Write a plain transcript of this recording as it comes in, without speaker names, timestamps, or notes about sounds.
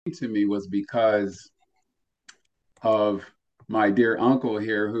to me was because of my dear uncle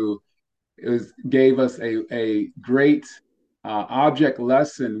here, who gave us a great object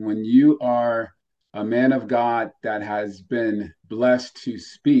lesson. When you are a man of God that has been blessed to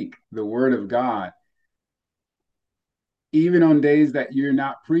speak the word of God, even on days that you're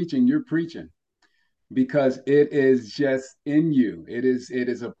preaching because it is just in you. It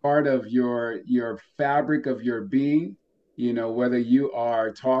is a part of your fabric of your being. Whether you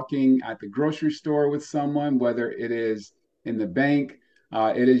are talking at the grocery store with someone, whether it is in the bank,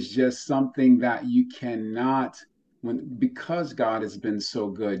 it is just something that you cannot, because God has been so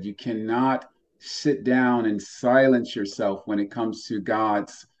good, you cannot sit down and silence yourself when it comes to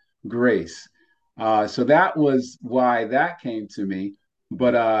God's grace. So that was why that came to me.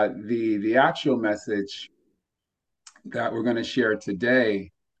 But the actual message that we're going to share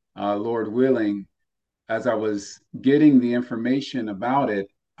today, Lord willing, as I was getting the information about it,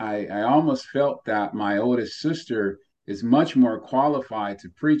 I almost felt that my oldest sister is much more qualified to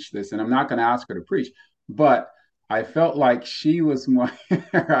preach this. And I'm not going to ask her to preach, but I felt like she was more,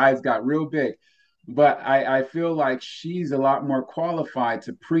 her eyes got real big. But I feel like she's a lot more qualified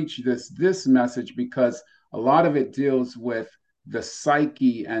to preach this message because a lot of it deals with the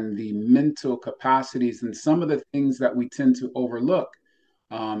psyche and the mental capacities and some of the things that we tend to overlook,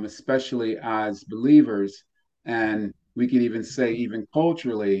 especially as believers. And we could even say, even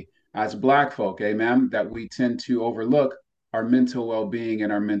culturally, as Black folk, amen, that we tend to overlook our mental well being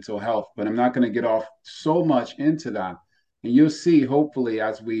and our mental health. But I'm not going to get off so much into that. And you'll see, hopefully,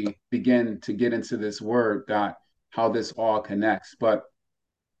 as we begin to get into this word, that how this all connects. But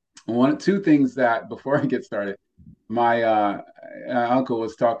two things that before I get started, my uncle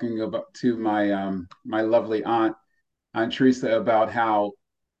was talking about to my lovely aunt Teresa, about how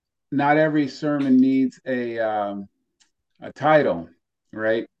not every sermon needs a title,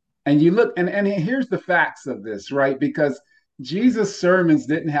 right? And you look, and here's the facts of this, right? Because Jesus' sermons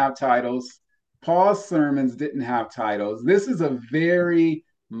didn't have titles, Paul's sermons didn't have titles. This is a very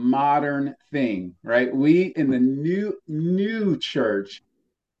modern thing, right? We in the new church,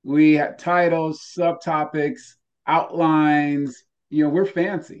 we have titles, subtopics, outlines. We're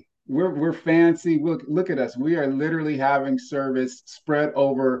fancy. We're fancy. Look at us. We are literally having service spread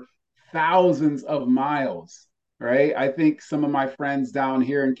over thousands of miles, right? I think some of my friends down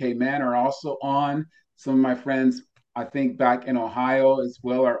here in Cayman are also on. Some of my friends, I think back in Ohio as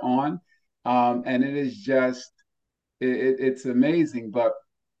well, are on. And it is just, it's amazing. But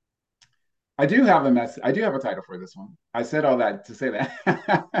I do have a message. I do have a title for this one. I said all that to say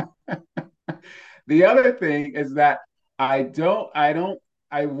that. The other thing is that I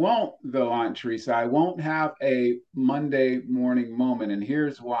won't though, Aunt Teresa, I won't have a Monday morning moment. And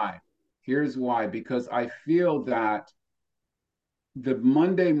here's why. Here's why, because I feel that the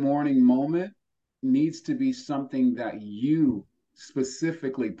Monday morning moment needs to be something that you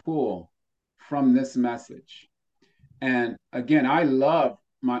specifically pull from this message. And again, I love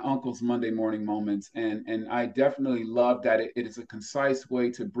my uncle's Monday morning moments, and I definitely love that it is a concise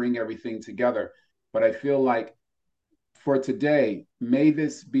way to bring everything together. But I feel like for today, may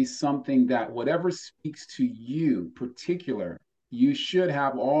this be something that whatever speaks to you, particular, you should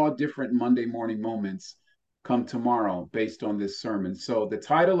have all different Monday morning moments come tomorrow based on this sermon. So the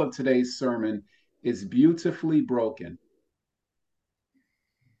title of today's sermon is Beautifully Broken.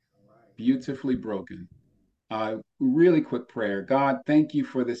 Beautifully Broken. Really quick prayer. God, thank you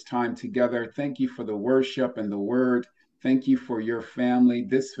for this time together. Thank you for the worship and the word. Thank you for your family,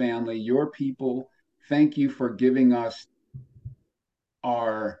 this family, your people. Thank you for giving us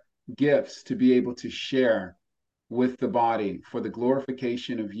our gifts to be able to share with the body for the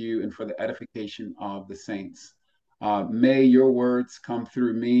glorification of you and for the edification of the saints. May your words come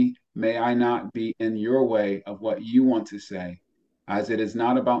through me. May I not be in your way of what you want to say, as it is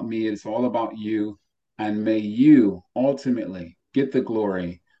not about me, it's all about you. And may you ultimately get the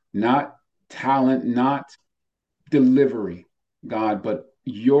glory, not talent, not delivery, God, but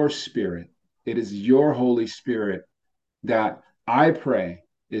your spirit. It is your Holy Spirit that I pray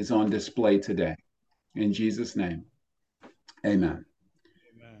is on display today. In Jesus' name, amen.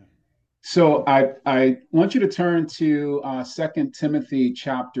 Amen. So I want you to turn to 2 Timothy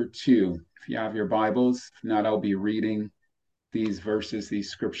chapter 2, if you have your Bibles. If not, I'll be reading these verses,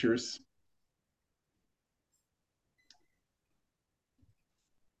 these scriptures.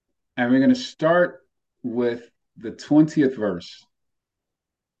 And we're going to start with the 20th verse.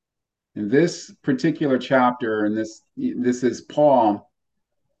 In this particular chapter, and this is Paul,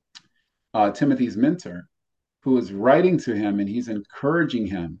 Timothy's mentor, who is writing to him, and he's encouraging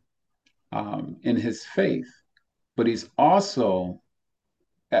him in his faith, but he's also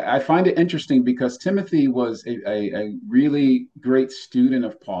I find it interesting because Timothy was a really great student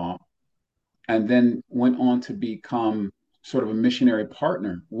of Paul and then went on to become sort of a missionary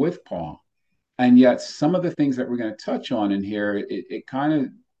partner with Paul. And yet, some of the things that we're going to touch on in here, it kind of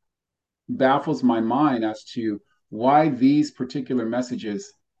baffles my mind as to why these particular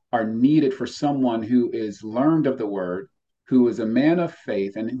messages are needed for someone who is learned of the word, who is a man of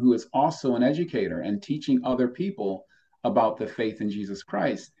faith, and who is also an educator and teaching other people about the faith in Jesus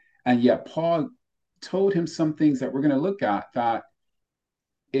Christ. And yet, Paul told him some things that we're going to look at that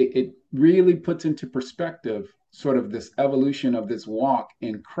it really puts into perspective sort of this evolution of this walk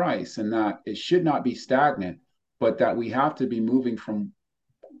in Christ, and that it should not be stagnant, but that we have to be moving from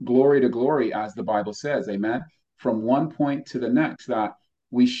glory to glory, as the Bible says, amen, from one point to the next, that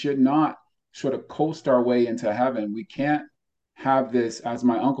we should not sort of coast our way into heaven. We can't have this, as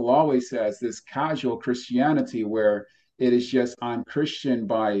my uncle always says, this casual Christianity where it is just I'm Christian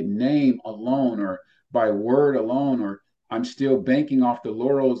by name alone or by word alone, or I'm still banking off the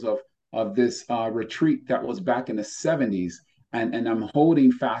laurels of this retreat that was back in the 70s. And I'm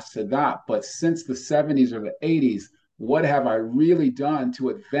holding fast to that. But since the 70s or the 80s, what have I really done to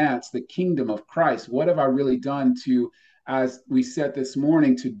advance the kingdom of Christ? What have I really done to, as we said this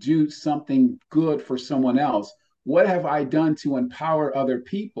morning, to do something good for someone else? What have I done to empower other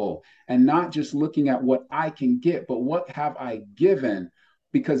people? And not just looking at what I can get, but what have I given?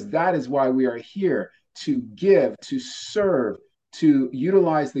 Because that is why we are here, to give, to serve, to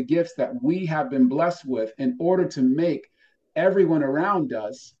utilize the gifts that we have been blessed with in order to make everyone around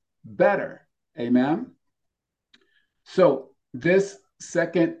us better. Amen. So this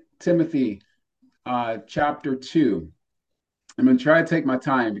Second Timothy chapter 2, I'm going to try to take my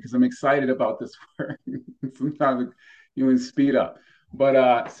time because I'm excited about this word. Sometimes you can speed up.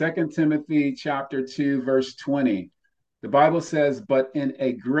 But 2 Timothy chapter 2, verse 20, the Bible says, but in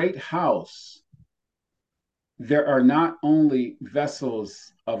a great house, there are not only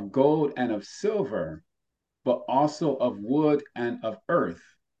vessels of gold and of silver, but also of wood and of earth,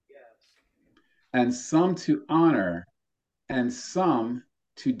 and some to honor and some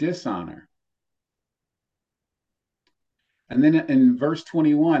to dishonor. And then in verse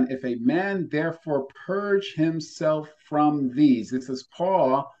 21, if a man therefore purge himself from these, this is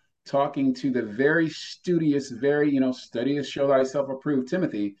Paul talking to the very studious, very, study to show thyself approved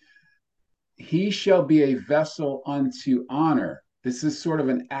Timothy, he shall be a vessel unto honor. This is sort of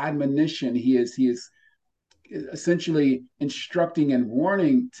an admonition. He is essentially instructing and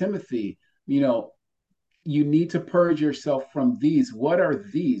warning Timothy, you need to purge yourself from these. What are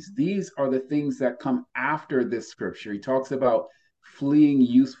these? These are the things that come after this scripture. He talks about fleeing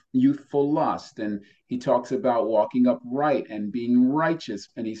youthful lust, and he talks about walking upright and being righteous.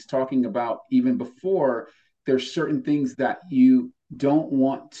 And he's talking about even before, there's certain things that you don't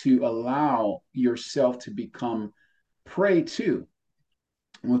want to allow yourself to become prey to.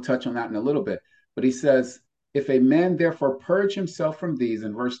 And we'll touch on that in a little bit. But he says, if a man therefore purge himself from these,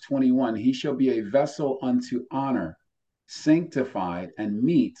 in verse 21, he shall be a vessel unto honor, sanctified and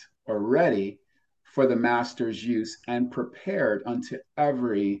meet or ready for the master's use, and prepared unto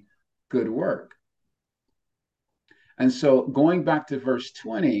every good work. And so going back to verse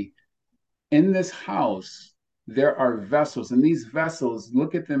 20, in this house, there are vessels, and these vessels,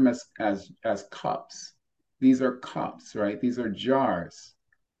 look at them as cups. These are cups, right? These are jars.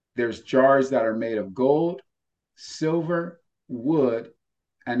 There's jars that are made of gold, silver, wood,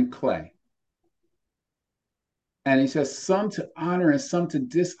 and clay. And he says some to honor and some to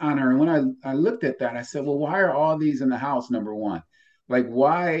dishonor. And when I looked at that, I said, well, why are all these in the house, number one? Like,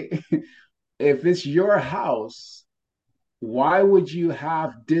 why, if it's your house, why would you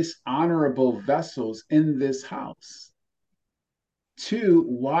have dishonorable vessels in this house? Two,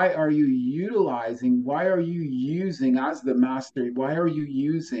 why are you using as the master, why are you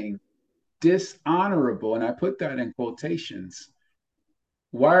using dishonorable, and I put that in quotations,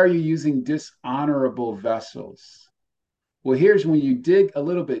 why are you using dishonorable vessels? Well, here's when you dig a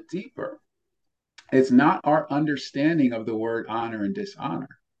little bit deeper. It's not our understanding of the word honor and dishonor.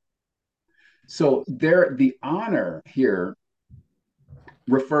 So the honor here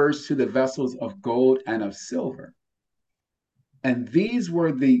refers to the vessels of gold and of silver. And these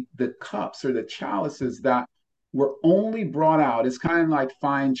were the cups or the chalices that were only brought out. It's kind of like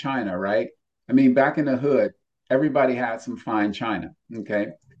fine china, right? I mean, back in the hood, everybody had some fine china, okay?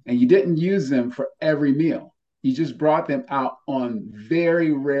 And you didn't use them for every meal. You just brought them out on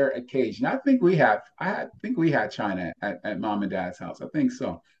very rare occasion. I think we had china at mom and dad's house. I think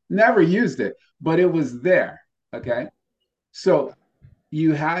so. Never used it, but it was there, okay? So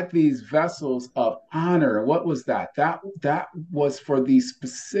you had these vessels of honor. What was that? That was for these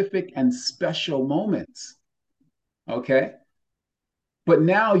specific and special moments. Okay. But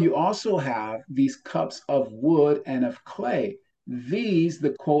now you also have these cups of wood and of clay. These, the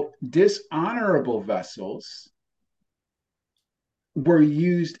quote, dishonorable vessels, were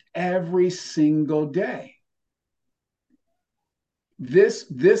used every single day. This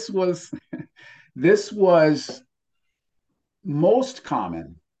was this was most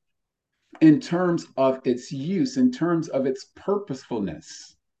common in terms of its use, in terms of its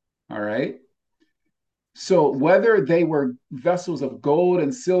purposefulness. All right. So whether they were vessels of gold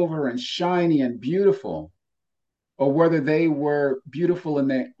and silver and shiny and beautiful, or whether they were beautiful in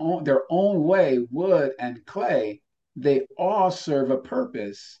their own way, wood and clay, they all serve a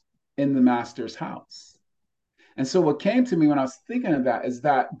purpose in the master's house. And so what came to me when I was thinking of that is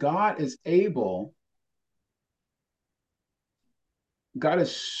that God is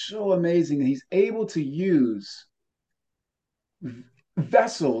so amazing. He's able to use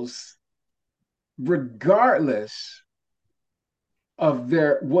vessels regardless of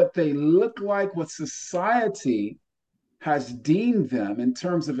their what they look like, what society has deemed them in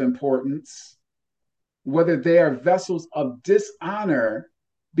terms of importance, whether they are vessels of dishonor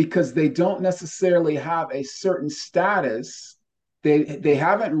because they don't necessarily have a certain status, they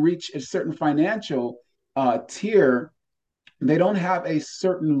haven't reached a certain financial tier, they don't have a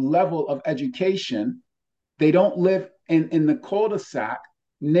certain level of education, they don't live in the cul-de-sac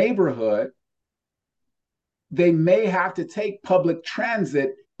neighborhood, they may have to take public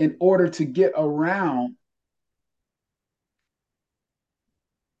transit in order to get around.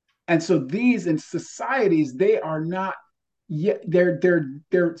 And so these in societies, they are not yet, they're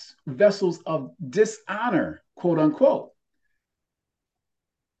vessels of dishonor, quote unquote.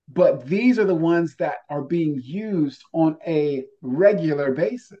 But these are the ones that are being used on a regular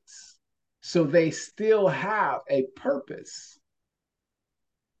basis. So they still have a purpose.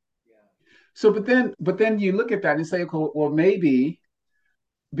 So, but then you look at that and say, okay, well, maybe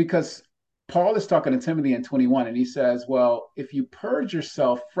because Paul is talking to Timothy in 21, and he says, well, if you purge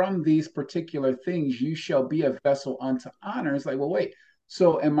yourself from these particular things, you shall be a vessel unto honor. It's like, well, wait,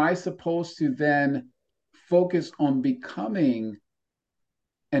 so am I supposed to then focus on becoming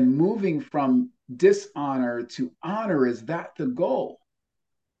and moving from dishonor to honor? Is that the goal?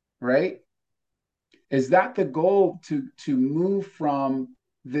 Right? Is that the goal to move from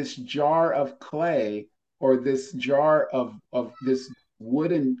this jar of clay or this jar of this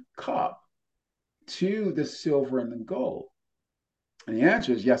wooden cup to the silver and the gold? And the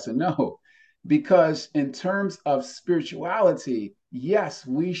answer is yes and no. Because in terms of spirituality, yes,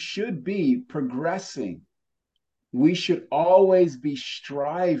 we should be progressing. We should always be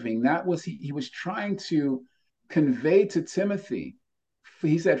striving. That was he was trying to convey to Timothy.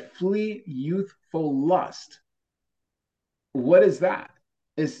 He said, flee youthful lust. What is that?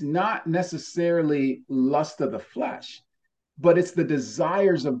 It's not necessarily lust of the flesh, but it's the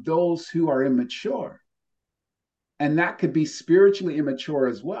desires of those who are immature. And that could be spiritually immature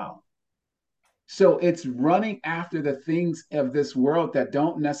as well. So it's running after the things of this world that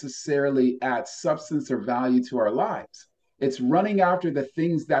don't necessarily add substance or value to our lives. It's running after the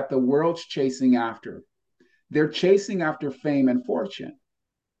things that the world's chasing after. They're chasing after fame and fortune,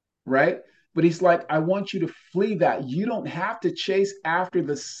 right? But he's like, I want you to flee that. You don't have to chase after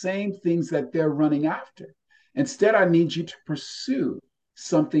the same things that they're running after. Instead, I need you to pursue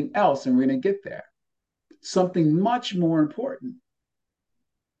something else, and we're going to get there. Something much more important.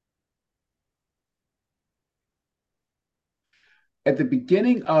 At the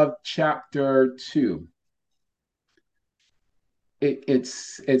beginning of chapter 2, it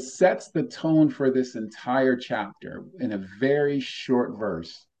sets the tone for this entire chapter in a very short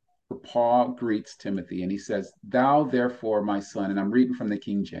verse where Paul greets Timothy and he says, thou therefore, my son, and I'm reading from the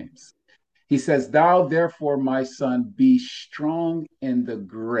King James. He says, thou therefore, my son, be strong in the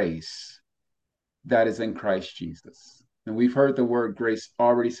grace that is in Christ Jesus. And we've heard the word grace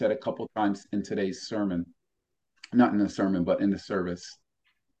already said a couple times in today's sermon, not in the sermon, but in the service.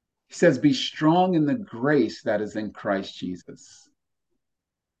 He says, be strong in the grace that is in Christ Jesus.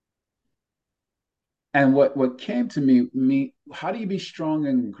 And what came to me, how do you be strong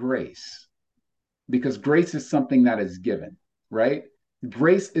in grace? Because grace is something that is given, right?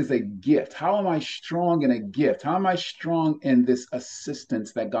 Grace is a gift. How am I strong in a gift? How am I strong in this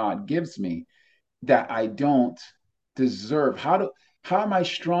assistance that God gives me that I don't deserve? How am I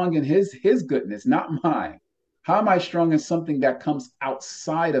strong in his goodness, not mine? How am I strong in something that comes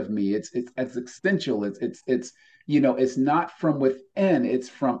outside of me? It's existential. It's it's not from within, it's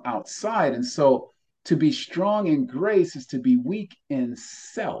from outside. And so To be strong in grace is to be weak in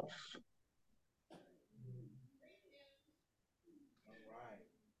self.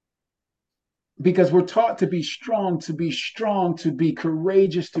 Because we're taught to be strong, to be strong, to be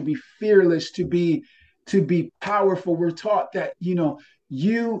courageous, to be fearless, to be powerful. We're taught that,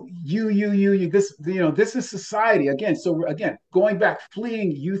 this, this is society again. So we're again going back,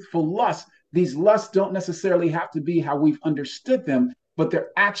 fleeing youthful lust. These lusts don't necessarily have to be how we've understood them, but they're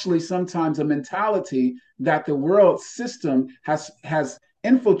actually sometimes a mentality that the world system has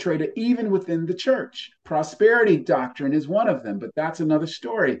infiltrated even within the church. Prosperity doctrine is one of them, but that's another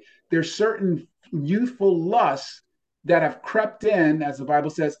story. There's certain youthful lusts that have crept in, as the Bible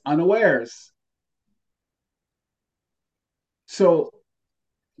says, unawares. So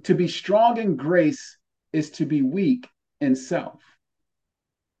to be strong in grace is to be weak in self.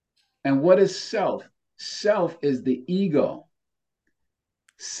 And what is self? Self is the ego.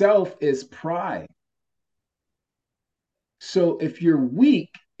 Self is pride. So if you're weak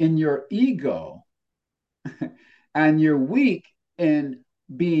in your ego and you're weak in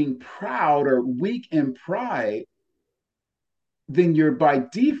being proud or weak in pride, then you're by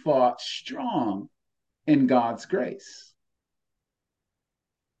default strong in God's grace.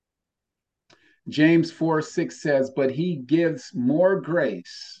 James 4:6 says, but he gives more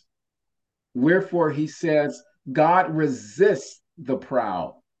grace. Wherefore he says, God resists the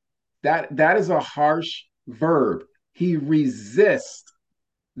proud. That is a harsh verb. He resists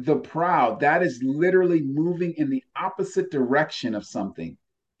the proud. That is literally moving in the opposite direction of something.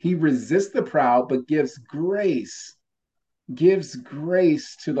 He resists the proud, but gives grace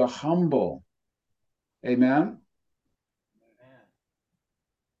to the humble. Amen.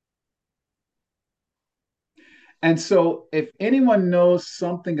 And so, if anyone knows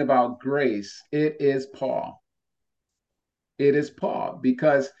something about grace, it is Paul. It is Paul,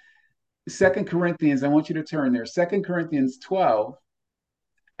 because Second Corinthians, I want you to turn there, Second Corinthians 12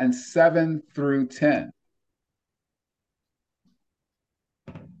 and 7 through 10.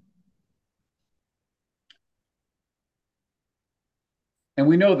 And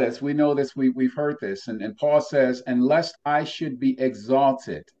we've heard this. And Paul says, and lest I should be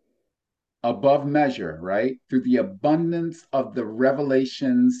exalted above measure, right? Through the abundance of the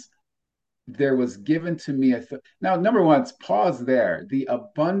revelations there was given to me. Now, number one, pause there. The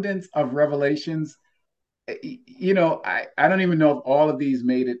abundance of revelations, I don't even know if all of these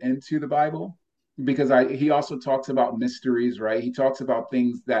made it into the Bible, because he also talks about mysteries, right? He talks about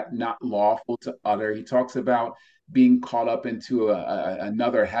things that not lawful to utter. He talks about being caught up into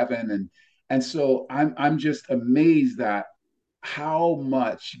another heaven, and so I'm just amazed that how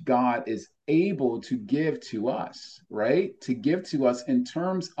much God is able to give to us, right? To give to us in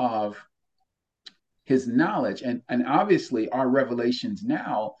terms of his knowledge, and obviously our revelations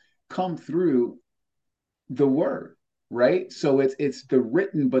now come through the word, right? So it's the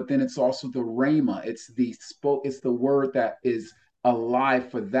written, but then it's also the rhema. It's the word that is alive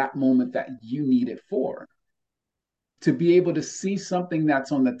for that moment that you need it for. To be able to see something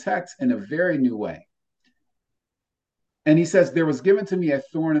that's on the text in a very new way. And he says, there was given to me a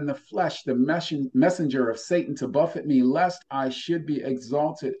thorn in the flesh, the messenger of Satan to buffet me, lest I should be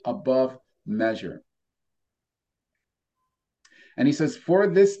exalted above measure. And he says, for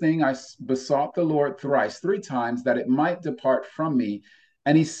this thing I besought the Lord thrice, 3 times, that it might depart from me.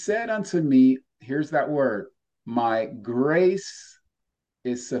 And he said unto me, here's that word, my grace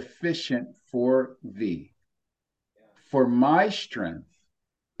is sufficient for thee. For my strength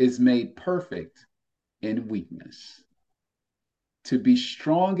is made perfect in weakness. To be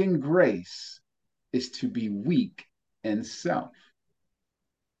strong in grace is to be weak in self.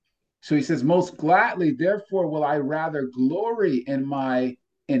 So he says, most gladly, therefore, will I rather glory in my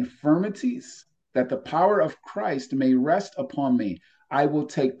infirmities, that the power of Christ may rest upon me. I will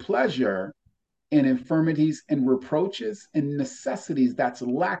take pleasure in infirmities and reproaches and necessities, that's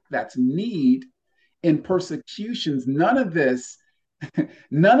lack, that's need, in persecutions. None of these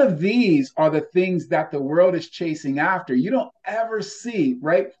are the things that the world is chasing after. You don't ever see,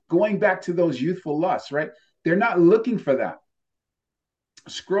 right? Going back to those youthful lusts, right? They're not looking for that.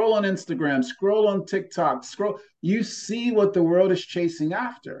 Scroll on Instagram, scroll on TikTok, you see what the world is chasing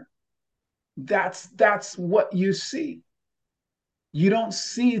after. That's what you see. You don't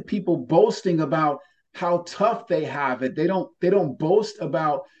see people boasting about how tough they have it. They don't boast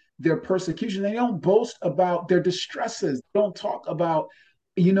about their persecution. They don't boast about their distresses. They don't talk about,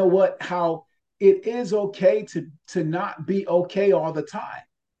 how it is okay to not be okay all the time.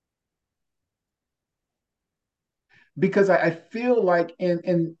 Because I feel like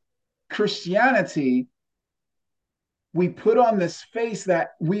in Christianity, we put on this face that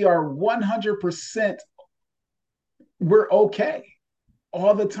we are 100%, we're okay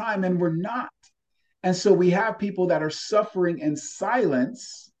all the time, and we're not. And so we have people that are suffering in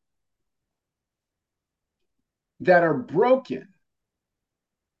silence, that are broken,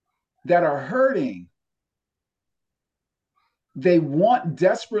 that are hurting. They want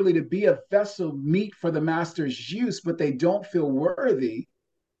desperately to be a vessel meet for the master's use, but they don't feel worthy.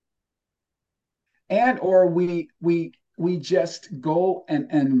 And or we just go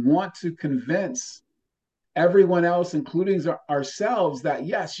and want to convince everyone else, including ourselves, that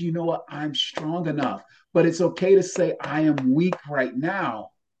yes, you know what, I'm strong enough. But it's okay to say I am weak right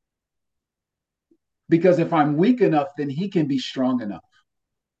now, because if I'm weak enough, then he can be strong enough.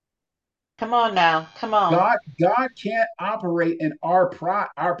 Come on now. Come on. God can't operate in our pride,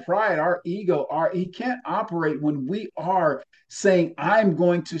 our ego, he can't operate when we are saying, I'm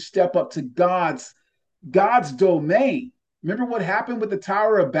going to step up to God's domain. Remember what happened with the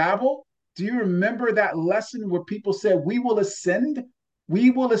Tower of Babel? Do you remember that lesson where people said, we will ascend? We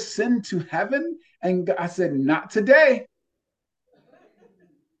will ascend to heaven. And I said, not today.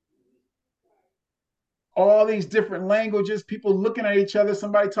 All these different languages, people looking at each other,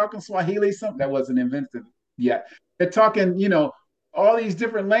 somebody talking Swahili, something that wasn't invented yet. They're talking, all these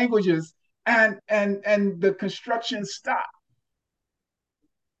different languages, and the construction stopped,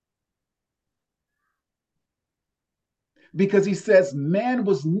 because he says man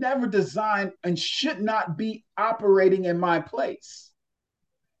was never designed and should not be operating in my place.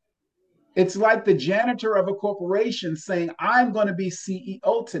 It's like the janitor of a corporation saying, I'm going to be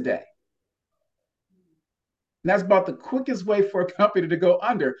CEO today. And that's about the quickest way for a company to go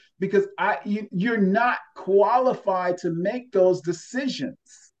under, because you're not qualified to make those decisions.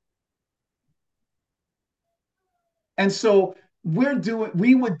 And so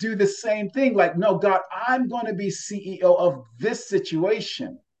we would do the same thing, like, no, God, I'm going to be CEO of this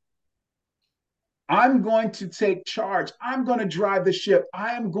situation. I'm going to take charge. I'm going to drive the ship.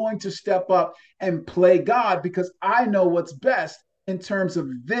 I am going to step up and play God, because I know what's best in terms of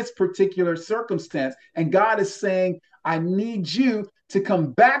this particular circumstance. And God is saying, I need you to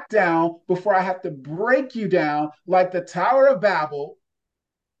come back down before I have to break you down like the Tower of Babel,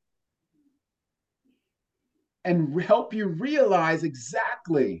 and help you realize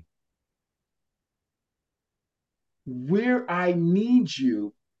exactly where I need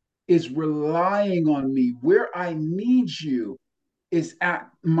you is relying on me. Where I need you is at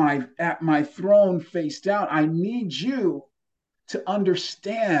my throne face down. I need you to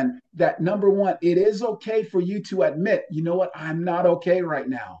understand that, number one, it is okay for you to admit, you know what, I'm not okay right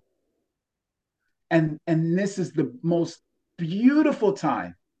now. And this is the most beautiful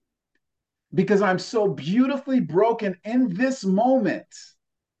time, because I'm so beautifully broken in this moment.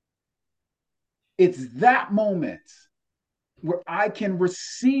 It's that moment where I can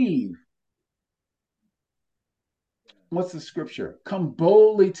receive, what's the scripture? Come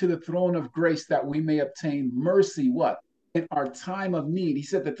boldly to the throne of grace that we may obtain mercy. What? In our time of need. He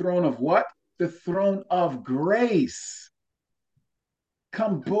said the throne of what? The throne of grace.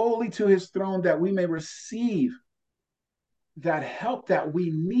 Come boldly to his throne that we may receive that help that we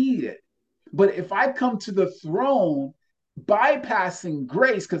needed. But if I come to the throne bypassing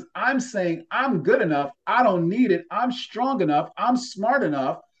grace, because I'm saying I'm good enough, I don't need it, I'm strong enough, I'm smart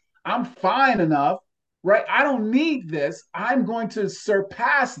enough, I'm fine enough, right? I don't need this. I'm going to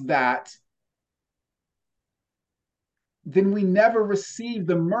surpass that. Then we never receive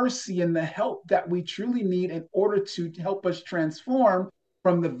the mercy and the help that we truly need in order to help us transform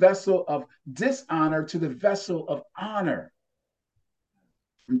from the vessel of dishonor to the vessel of honor.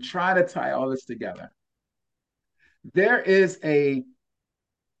 I'm trying to tie all this together. There is a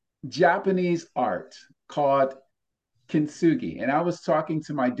Japanese art called kintsugi. And I was talking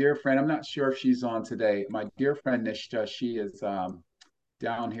to my dear friend. I'm not sure if she's on today. My dear friend Nishta, she is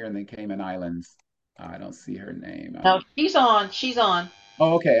down here in the Cayman Islands. I don't see her name. No, she's on. She's on.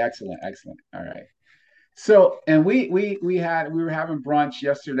 Oh, okay, excellent, excellent. All right. So, and we were having brunch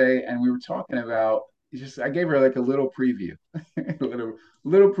yesterday, and we were talking about, just, I gave her like a little preview, a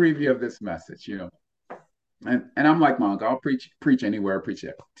little preview of this message, and I'm like, Monk, I'll preach anywhere, preach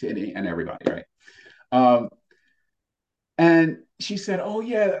it to any and everybody, right? Um, and she said, "Oh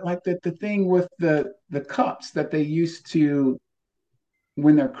yeah, like the thing with the cups that they used to,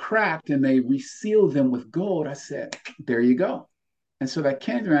 when they're cracked and they reseal them with gold." I said, "There you go." And so that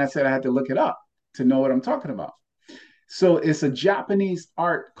came to me, and I said I had to look it up to know what I'm talking about. So it's a Japanese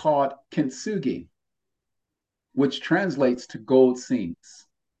art called kintsugi, which translates to gold seams.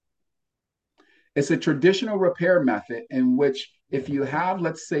 It's a traditional repair method in which, if you have,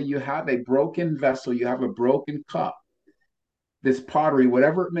 let's say you have a broken vessel, you have a broken cup, this pottery,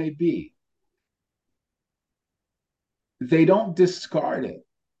 whatever it may be, they don't discard it.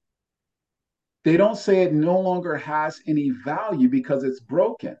 They don't say it no longer has any value because it's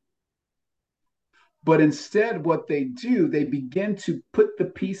broken. But instead, what they do, they begin to put the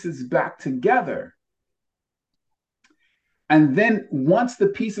pieces back together. And then once the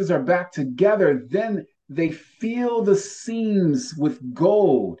pieces are back together, then they fill the seams with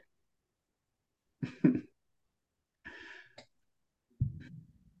gold.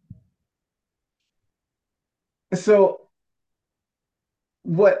 So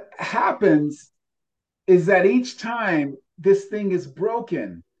what happens is that each time this thing is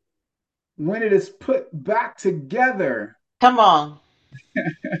broken, when it is put back together Come on.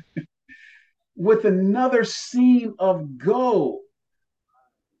 with another seam of gold,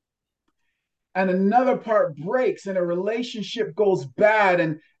 and another part breaks and a relationship goes bad,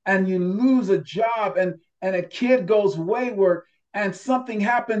 and you lose a job, and a kid goes wayward, and something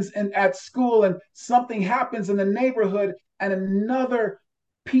happens at school, and something happens in the neighborhood, and another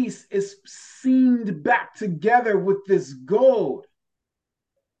piece is seamed back together with this gold.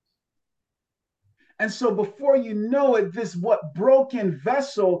 And so before you know it, this what broken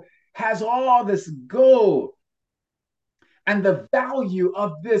vessel has all this gold, and the value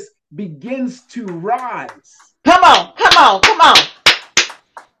of this begins to rise. Come on. Come on. Come on.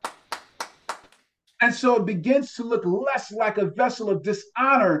 And so it begins to look less like a vessel of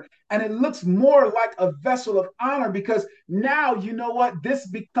dishonor, and it looks more like a vessel of honor, because now you know what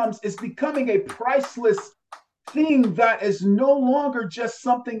it's becoming a priceless thing that is no longer just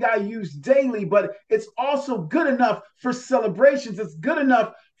something I use daily, but it's also good enough for celebrations. It's good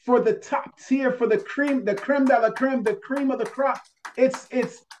enough for the top tier, for the creme de la creme, the cream of the crop. It's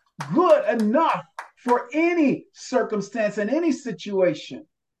good enough for any circumstance and any situation.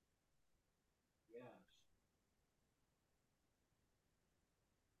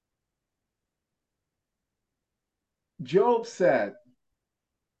 Job said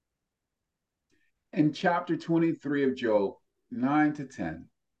in chapter 23 of Job, 9 to 10,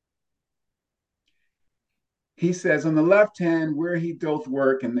 he says, on the left hand, where he doth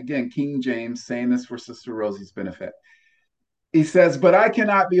work, and again, King James saying this for Sister Rosie's benefit. He says, but I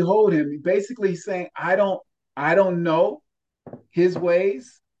cannot behold him. Basically, he's saying, I don't know his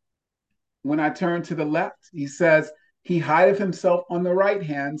ways when I turn to the left. He says, he hideth himself on the right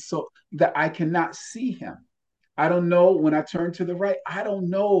hand so that I cannot see him. I don't know when I turn to the right. I don't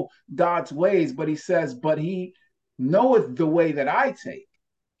know God's ways, but he says, but he knoweth the way that I take.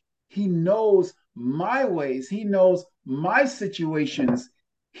 He knows my ways. He knows my situations.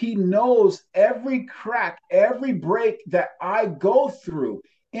 He knows every crack, every break that I go through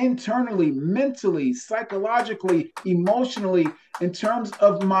internally, mentally, psychologically, emotionally, in terms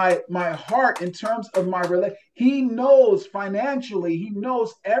of my heart, in terms of my relationship. He knows financially. He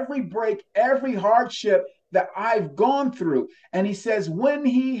knows every break, every hardship that I've gone through. And he says, when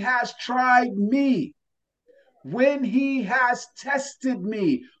he has tried me, when he has tested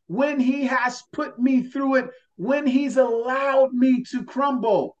me, when he has put me through it, when he's allowed me to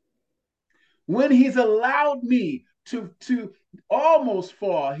crumble, when he's allowed me to almost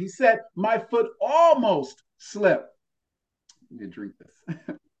fall. He said, my foot almost slipped. You drink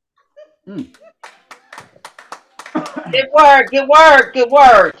this. Mm. Good word. Good word. Good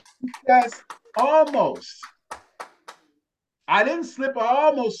word. Yes, almost. I didn't slip, I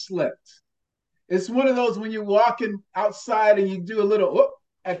almost slipped. It's one of those when you're walking outside and you do a little, whoop,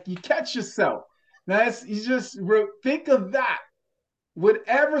 you catch yourself. Now, you just think of that.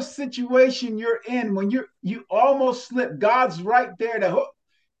 Whatever situation you're in, when you almost slip, God's right there to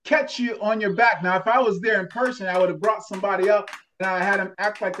catch you on your back. Now, if I was there in person, I would have brought somebody up and I had them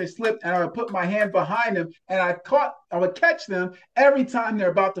act like they slipped, and I would put my hand behind them, and I would catch them every time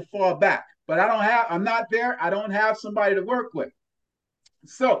they're about to fall back. But I'm not there. I don't have somebody to work with.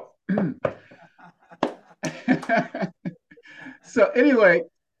 So, so anyway,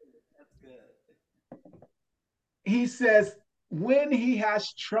 he says, when he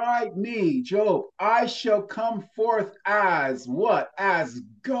has tried me, Job, I shall come forth as what? As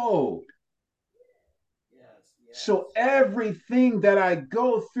gold. Yes. So everything that I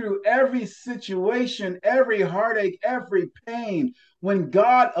go through, every situation, every heartache, every pain, when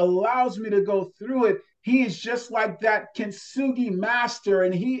God allows me to go through it, he is just like that kintsugi master,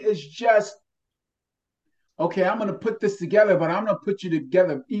 and he is just, okay, I'm going to put this together, but I'm going to put you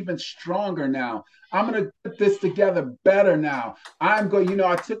together even stronger now. I'm going to put this together better now. I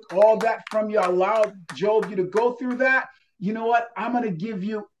took all that from you. I allowed Job you to go through that. You know what? I'm going to give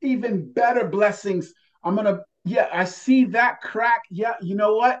you even better blessings. I see that crack. Yeah, you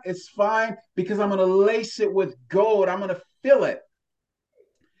know what? It's fine, because I'm going to lace it with gold. I'm going to feel it.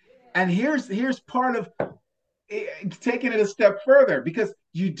 And here's part of taking it a step further, because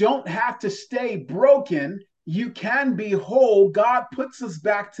you don't have to stay broken. You can be whole. God puts us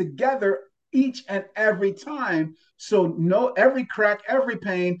back together each and every time. So no, every crack, every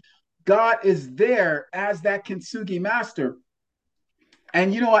pain, God is there as that kintsugi master.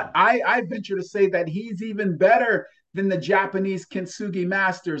 And you know what? I venture to say that he's even better than the Japanese kintsugi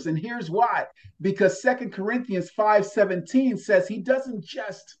masters. And here's why. Because Second Corinthians 5:17 says he doesn't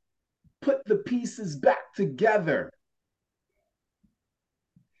just put the pieces back together.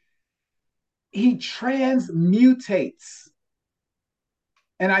 He transmutates.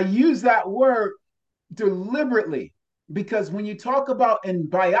 And I use that word deliberately because when you talk about in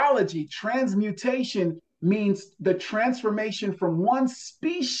biology, transmutation means the transformation from one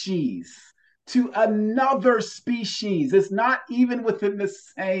species to another species. It's not even within the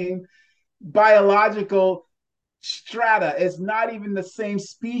same biological strata, it's not even the same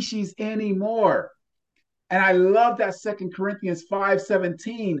species anymore. And I love that Second Corinthians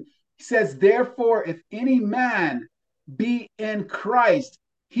 5:17 says, therefore, if any man be in Christ,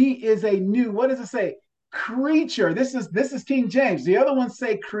 he is a new, what does it say? Creature. This is King James. The other ones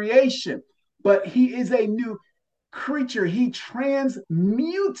say creation, but he is a new creature. He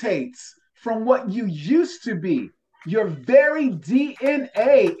transmutates from what you used to be. Your very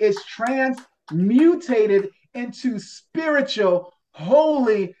DNA is transmutated into spiritual,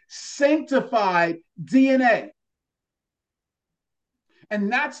 holy, sanctified DNA.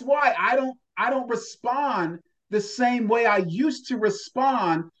 And that's why I don't respond the same way I used to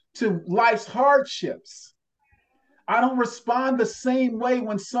respond to life's hardships. I don't respond the same way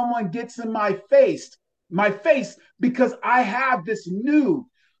when someone gets in my face because I have this new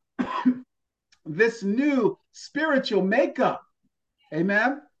spiritual makeup.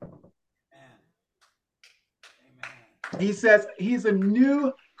 Amen. He says he's a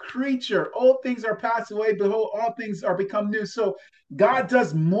new creature. Old things are passed away. Behold, all things are become new. So God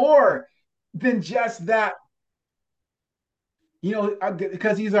does more than just that,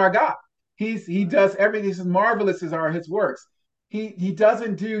 because he's our God. He does everything. He's marvelous as are his works. He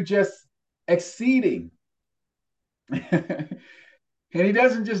doesn't do just exceeding. And he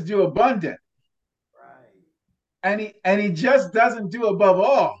doesn't just do abundant. And he just doesn't do above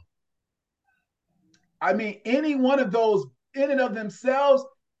all. I mean, any one of those in and of themselves,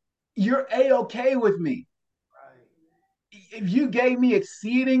 you're a-okay with me. If you gave me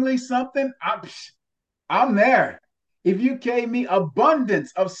exceedingly something, I'm there. If you gave me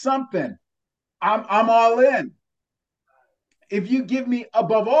abundance of something, I'm all in. If you give me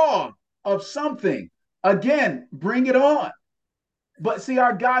above all of something, again, bring it on. But see,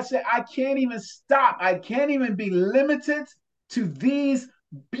 our God said, I can't even stop. I can't even be limited to these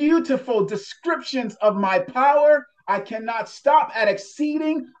beautiful descriptions of my power. I cannot stop at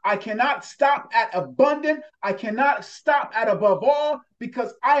exceeding. I cannot stop at abundant. I cannot stop at above all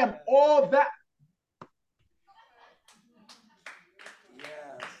because I am all that.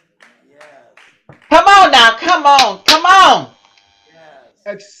 Come on now. Come on. Come on.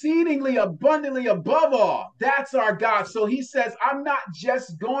 Exceedingly abundantly above all. That's our God. So he says, I'm not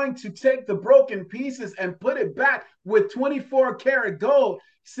just going to take the broken pieces and put it back with 24 karat gold.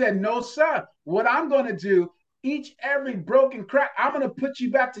 He said, no, sir. What I'm going to do, every broken crack, I'm going to put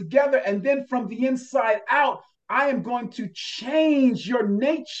you back together. And then from the inside out, I am going to change your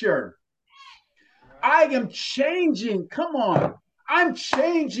nature. I am changing. Come on. I'm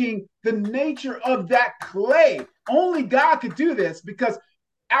changing the nature of that clay. Only God could do this because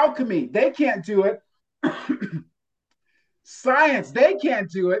alchemy, they can't do it. Science, they can't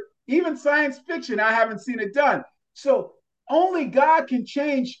do it. Even science fiction, I haven't seen it done. So only God can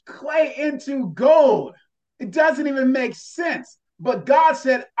change clay into gold. It doesn't even make sense. But God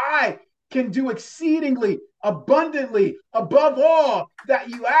said, I can do exceedingly abundantly above all that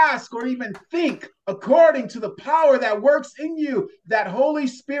you ask or even think, according to the power that works in you. That Holy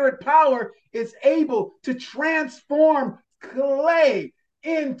Spirit power is able to transform clay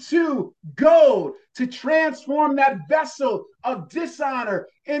into gold, to transform that vessel of dishonor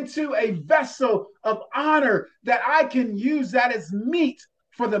into a vessel of honor that I can use that as meat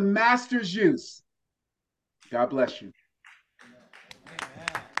for the master's use. God bless you.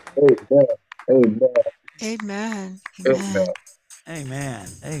 Amen. Amen. Amen. Amen. Amen. Amen.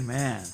 Amen.